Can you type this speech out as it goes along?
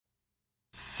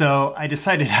So I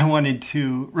decided I wanted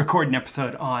to record an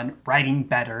episode on writing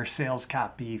better sales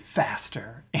copy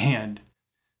faster. And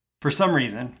for some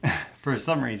reason,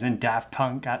 Daft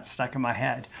Punk got stuck in my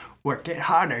head. Work it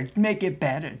harder, make it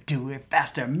better, do it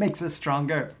faster, makes us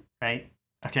stronger, right?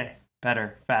 Okay,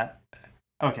 better, fat.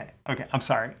 Okay, I'm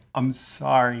sorry.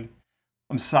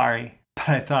 But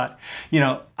I thought,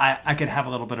 I could have a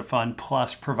little bit of fun,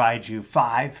 plus provide you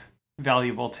 5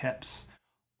 valuable tips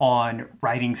on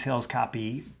writing sales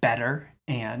copy better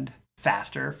and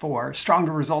faster for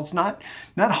stronger results, not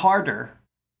harder,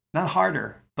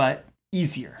 but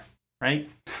easier, right?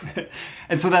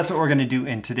 And so that's what we're going to do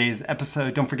in today's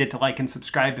episode. Don't forget to like and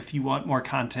subscribe if you want more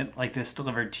content like this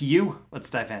delivered to you.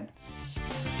 Let's dive in.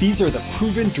 These are the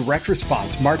proven direct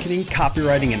response marketing,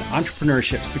 copywriting, and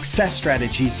entrepreneurship success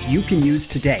strategies you can use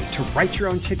today to write your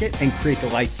own ticket and create the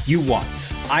life you want.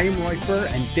 I am Roy Furr,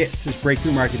 and this is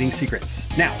Breakthrough Marketing Secrets.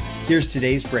 Now, here's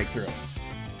today's breakthrough.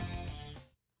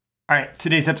 All right,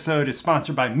 today's episode is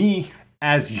sponsored by me,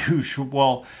 as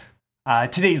usual.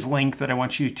 Today's link that I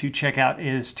want you to check out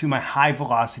is to my high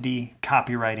velocity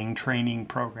copywriting training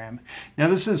program. Now,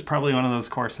 this is probably one of those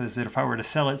courses that if I were to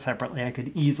sell it separately, I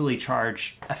could easily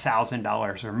charge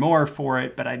 $1,000 or more for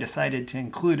it, but I decided to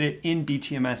include it in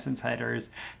BTMS Insiders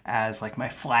as like my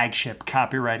flagship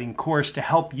copywriting course to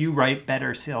help you write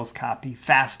better sales copy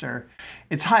faster.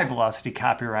 It's high velocity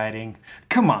copywriting.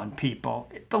 Come on, people.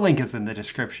 The link is in the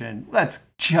description. Let's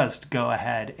just go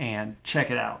ahead and check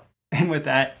it out. And with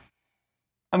that,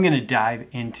 I'm going to dive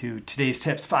into today's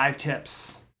tips, 5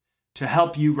 tips to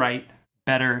help you write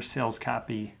better sales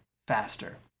copy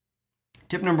faster.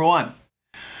 Tip number 1,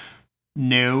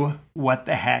 know what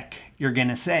the heck you're going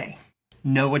to say.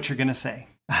 Know what you're going to say.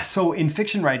 So in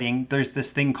fiction writing, there's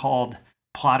this thing called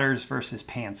plotters versus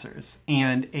pantsers.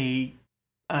 And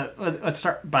let's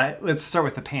start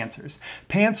with the pantsers.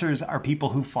 Pantsers are people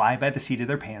who fly by the seat of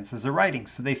their pants as they're writing.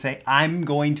 So they say, I'm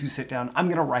going to sit down, I'm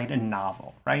going to write a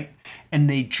novel, right? And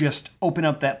they just open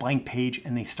up that blank page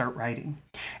and they start writing.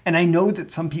 And I know that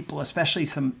some people, especially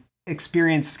some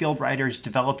experienced, skilled writers,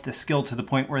 develop this skill to the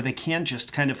point where they can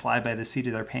just kind of fly by the seat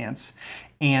of their pants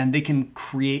and they can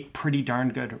create pretty darn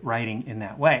good writing in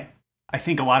that way. I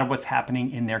think a lot of what's happening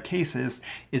in their cases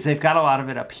is they've got a lot of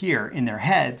it up here in their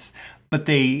heads, but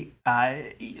they,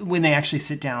 when they actually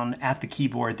sit down at the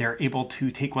keyboard, they're able to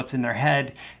take what's in their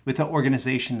head with the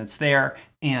organization that's there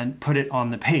and put it on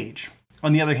the page.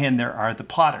 On the other hand, there are the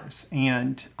plotters,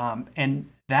 and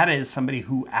that is somebody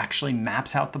who actually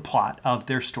maps out the plot of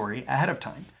their story ahead of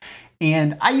time.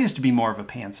 And I used to be more of a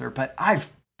pantser, but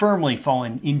I've firmly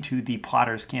fallen into the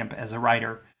plotters camp as a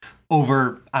writer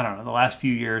over, I don't know, the last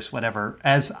few years, whatever,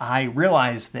 as I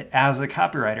realized that as a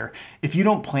copywriter, if you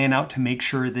don't plan out to make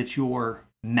sure that your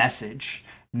message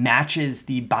matches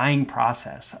the buying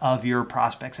process of your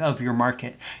prospects, of your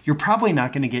market, you're probably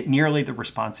not going to get nearly the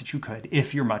response that you could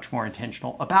if you're much more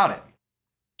intentional about it.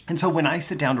 And so when I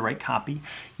sit down to write copy,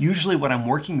 usually what I'm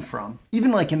working from,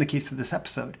 even like in the case of this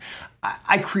episode,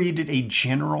 I created a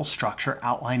general structure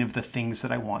outline of the things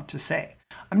that I want to say.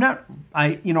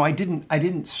 I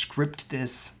didn't script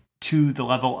this to the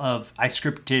level of I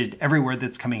scripted every word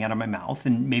that's coming out of my mouth.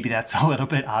 And maybe that's a little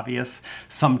bit obvious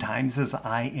sometimes as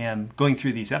I am going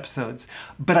through these episodes,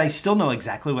 but I still know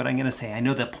exactly what I'm going to say. I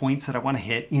know the points that I want to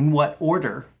hit in what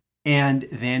order, and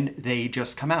then they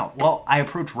just come out. Well, I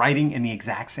approach writing in the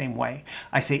exact same way.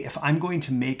 I say, if I'm going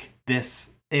to make this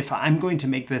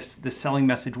selling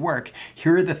message work,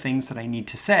 here are the things that I need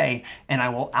to say, and I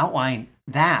will outline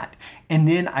that, and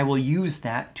then I will use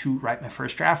that to write my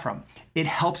first draft from. It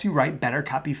helps you write better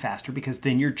copy faster because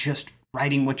then you're just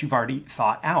writing what you've already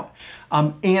thought out.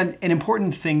 And an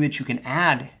important thing that you can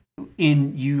add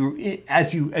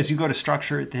as you go to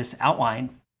structure this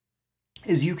outline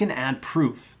is you can add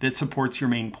proof that supports your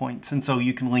main points. And so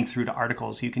you can link through to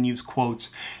articles, you can use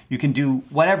quotes, you can do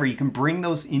whatever, you can bring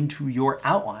those into your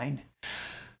outline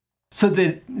so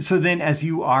then as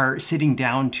you are sitting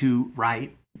down to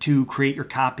write, to create your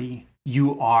copy,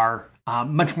 you are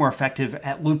much more effective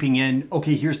at looping in,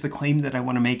 okay, here's the claim that I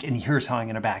want to make and here's how I'm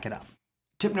going to back it up.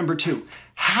 Tip number 2,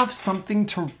 have something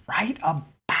to write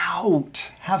about.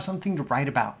 Have something to write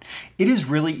about. It is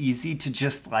really easy to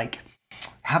just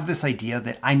have this idea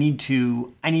that I need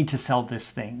to sell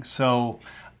this thing. So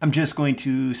I'm just going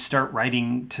to start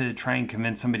writing to try and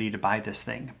convince somebody to buy this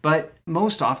thing. But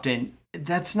most often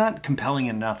that's not compelling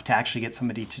enough to actually get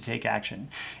somebody to take action.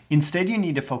 Instead, you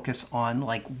need to focus on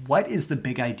what is the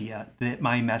big idea that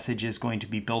my message is going to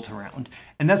be built around.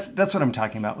 And that's what I'm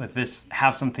talking about with this,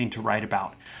 have something to write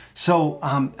about. So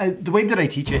the way that I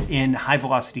teach it in high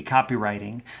velocity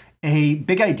copywriting A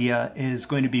big idea is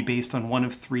going to be based on one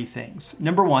of three things.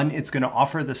 Number one, it's going to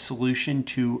offer the solution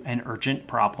to an urgent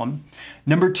problem.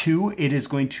 Number two, it is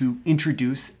going to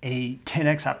introduce a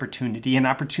 10x opportunity, an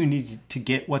opportunity to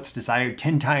get what's desired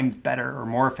 10 times better or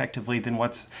more effectively than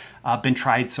what's been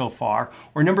tried so far.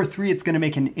 Or number three, it's going to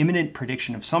make an imminent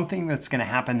prediction of something that's going to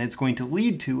happen that's going to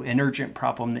lead to an urgent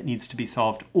problem that needs to be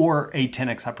solved or a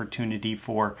 10x opportunity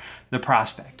for the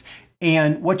prospect.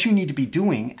 And what you need to be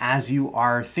doing as you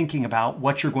are thinking about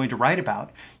what you're going to write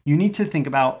about, you need to think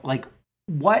about like,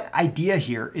 what idea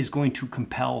here is going to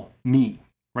compel me,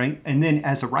 right? And then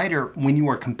as a writer, when you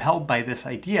are compelled by this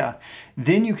idea,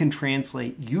 then you can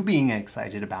translate you being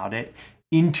excited about it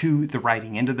into the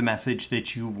writing, into the message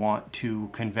that you want to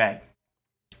convey.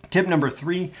 Tip number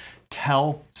three,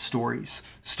 tell stories.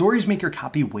 Stories make your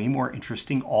copy way more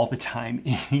interesting all the time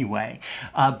anyway.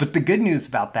 But the good news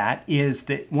about that is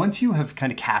that once you have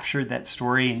kind of captured that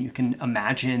story and you can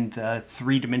imagine the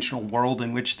three-dimensional world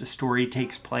in which the story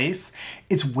takes place,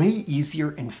 it's way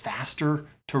easier and faster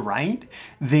to write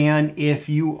than if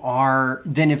you are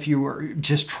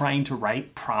just trying to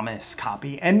write promise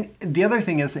copy. And the other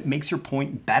thing is it makes your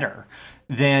point better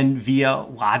than via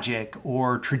logic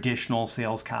or traditional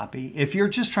sales copy. If you're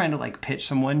just trying to like pitch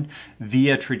someone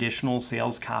via traditional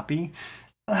sales copy,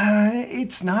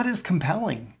 it's not as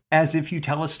compelling as if you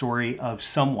tell a story of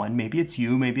someone, maybe it's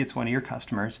you, maybe it's one of your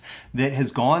customers, that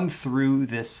has gone through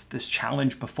this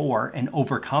challenge before and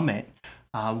overcome it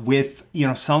with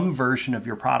some version of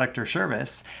your product or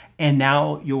service, and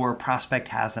now your prospect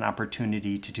has an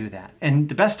opportunity to do that. And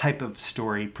the best type of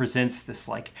story presents this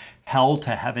like hell to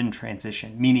heaven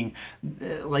transition, meaning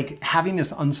like having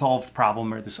this unsolved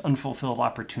problem or this unfulfilled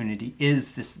opportunity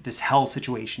is this hell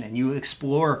situation, and you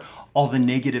explore all the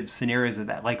negative scenarios of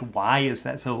that. Like, why is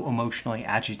that so emotionally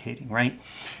agitating, right?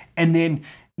 And then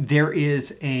there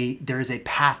is a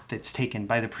path that's taken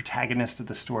by the protagonist of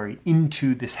the story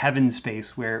into this heaven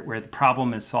space where the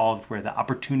problem is solved, where the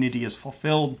opportunity is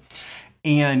fulfilled.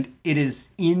 And it is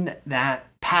in that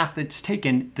path that's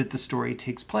taken that the story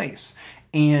takes place.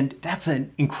 And that's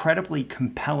an incredibly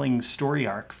compelling story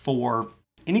arc for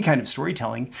any kind of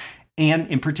storytelling. And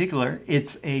in particular,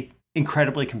 it's a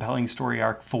incredibly compelling story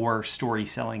arc for story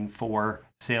selling, for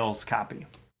sales copy.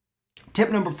 Tip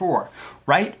number four,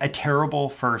 write a terrible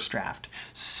first draft.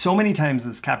 So many times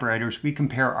as copywriters, we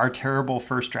compare our terrible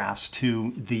first drafts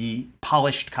to the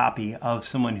polished copy of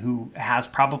someone who has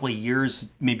probably years,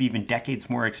 maybe even decades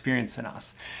more experience than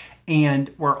us.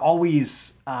 And we're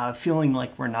always feeling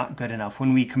like we're not good enough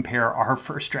when we compare our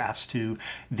first drafts to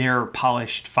their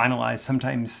polished, finalized,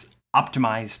 sometimes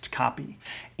optimized copy.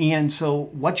 And so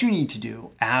what you need to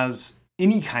do as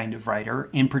any kind of writer,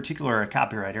 in particular a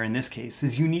copywriter in this case,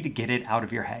 is you need to get it out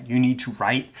of your head. You need to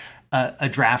write a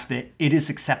draft that it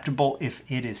is acceptable if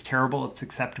it is terrible, it's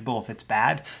acceptable if it's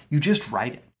bad. You just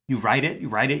write it. You write it, you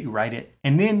write it, you write it,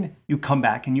 and then you come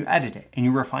back and you edit it and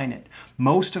you refine it.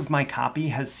 Most of my copy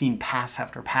has seen pass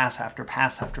after pass after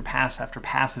pass after pass after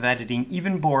pass of editing,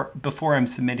 even before I'm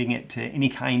submitting it to any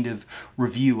kind of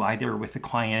review, either with the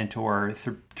client or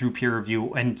through peer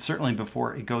review, and certainly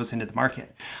before it goes into the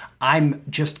market. I'm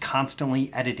just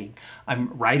constantly editing.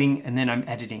 I'm writing and then I'm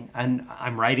editing, and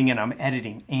I'm writing and I'm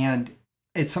editing. And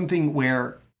it's something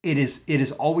where it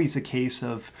is always a case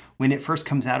of when it first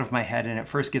comes out of my head and it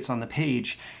first gets on the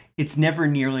page, it's never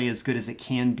nearly as good as it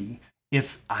can be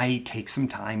if I take some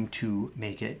time to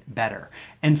make it better.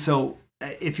 And so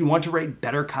if you want to write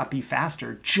better copy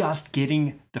faster, just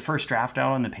getting the first draft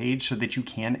out on the page so that you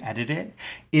can edit it,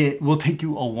 it will take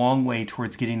you a long way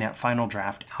towards getting that final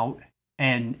draft out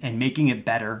and making it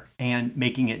better and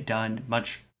making it done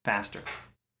much faster.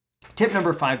 Tip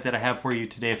number 5 that I have for you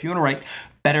today, if you want to write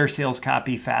better sales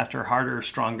copy faster, harder,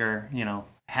 stronger,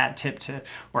 hat tip to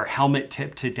or helmet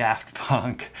tip to Daft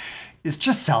Punk, is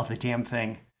just sell the damn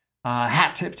thing.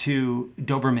 Hat tip to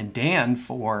Doberman Dan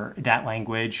for that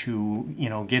language, who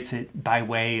gets it by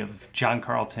way of John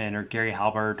Carlton or Gary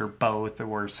Halbert or both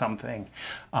or something.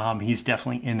 He's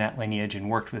definitely in that lineage and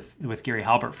worked with Gary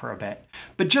Halbert for a bit.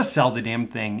 But just sell the damn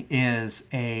thing is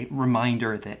a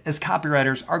reminder that as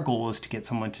copywriters, our goal is to get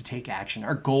someone to take action.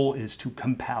 Our goal is to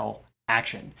compel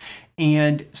action.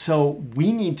 And so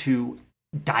we need to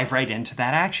dive right into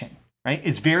that action. Right?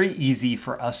 It's very easy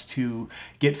for us to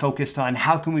get focused on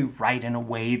how can we write in a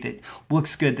way that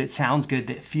looks good, that sounds good,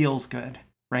 that feels good,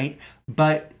 right?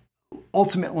 But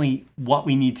ultimately, what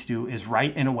we need to do is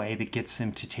write in a way that gets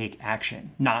them to take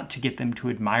action, not to get them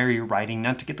to admire your writing,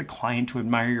 not to get the client to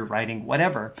admire your writing,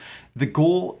 whatever. The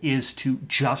goal is to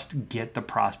just get the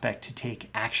prospect to take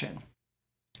action.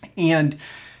 And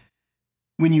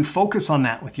when you focus on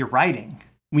that with your writing,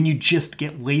 when you just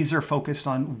get laser focused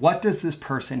on what does this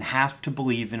person have to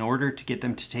believe in order to get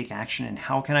them to take action, and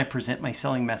how can I present my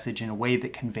selling message in a way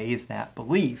that conveys that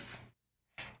belief?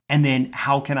 And then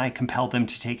how can I compel them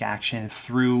to take action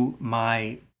through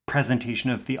my presentation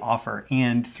of the offer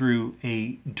and through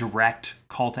a direct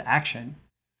call to action?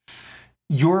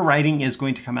 Your writing is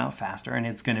going to come out faster, and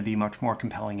it's going to be much more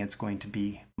compelling. It's going to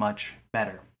be much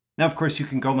better. Now, of course, you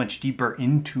can go much deeper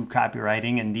into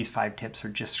copywriting, and these 5 tips are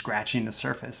just scratching the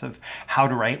surface of how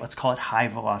to write, let's call it high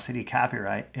velocity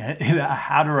copyright,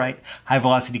 how to write high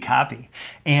velocity copy.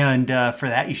 And for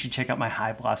that, you should check out my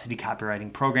high velocity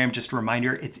copywriting program. Just a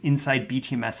reminder, it's inside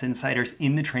BTMS Insiders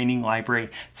in the training library.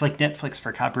 It's like Netflix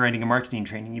for copywriting and marketing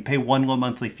training. You pay one low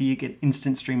monthly fee, you get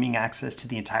instant streaming access to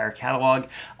the entire catalog.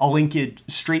 I'll link you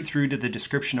straight through to the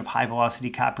description of high velocity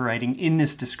copywriting in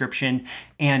this description.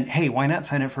 And hey, why not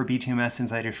sign up for BTMS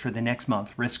Insiders for the next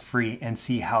month, risk-free, and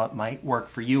see how it might work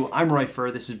for you. I'm Roy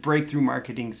Furr. This is Breakthrough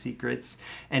Marketing Secrets.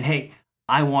 And hey,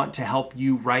 I want to help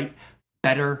you write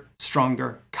better,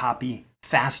 stronger copy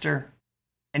faster.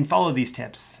 And follow these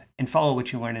tips and follow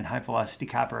what you learn in high velocity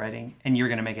copywriting, and you're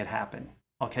going to make it happen.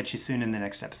 I'll catch you soon in the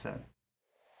next episode.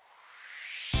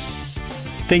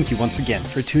 Thank you once again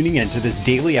for tuning in to this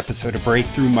daily episode of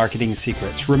Breakthrough Marketing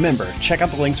Secrets. Remember, check out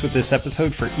the links with this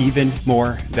episode for even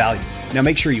more value. Now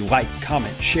make sure you like,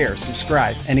 comment, share,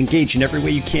 subscribe, and engage in every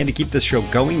way you can to keep this show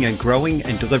going and growing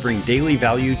and delivering daily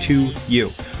value to you.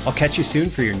 I'll catch you soon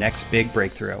for your next big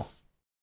breakthrough.